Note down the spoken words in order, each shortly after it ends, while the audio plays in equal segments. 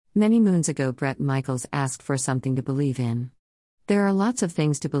Many moons ago, Brett Michaels asked for something to believe in. There are lots of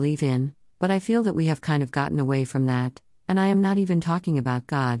things to believe in, but I feel that we have kind of gotten away from that, and I am not even talking about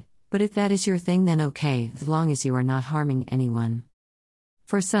God, but if that is your thing, then okay, as long as you are not harming anyone.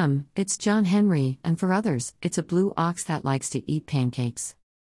 For some, it's John Henry, and for others, it's a blue ox that likes to eat pancakes.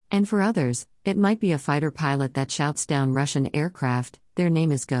 And for others, it might be a fighter pilot that shouts down Russian aircraft. Their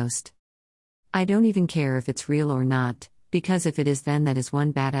name is Ghost. I don't even care if it's real or not, because if it is, then that is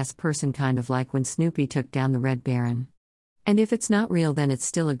one badass person, kind of like when Snoopy took down the Red Baron. And if it's not real, then it's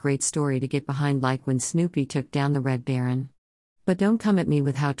still a great story to get behind, like when Snoopy took down the Red Baron. But don't come at me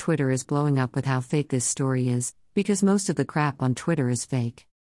with how Twitter is blowing up with how fake this story is, because most of the crap on Twitter is fake.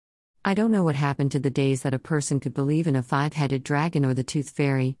 I don't know what happened to the days that a person could believe in a 5-headed dragon or the Tooth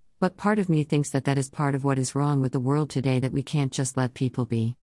Fairy, but part of me thinks that that is part of what is wrong with the world today, that we can't just let people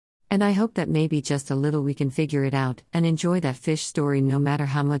be. And I hope that maybe just a little we can figure it out and enjoy that fish story, no matter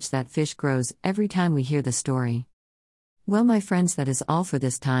how much that fish grows every time we hear the story. Well, my friends, that is all for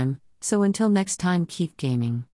this time, so until next time, keep gaming.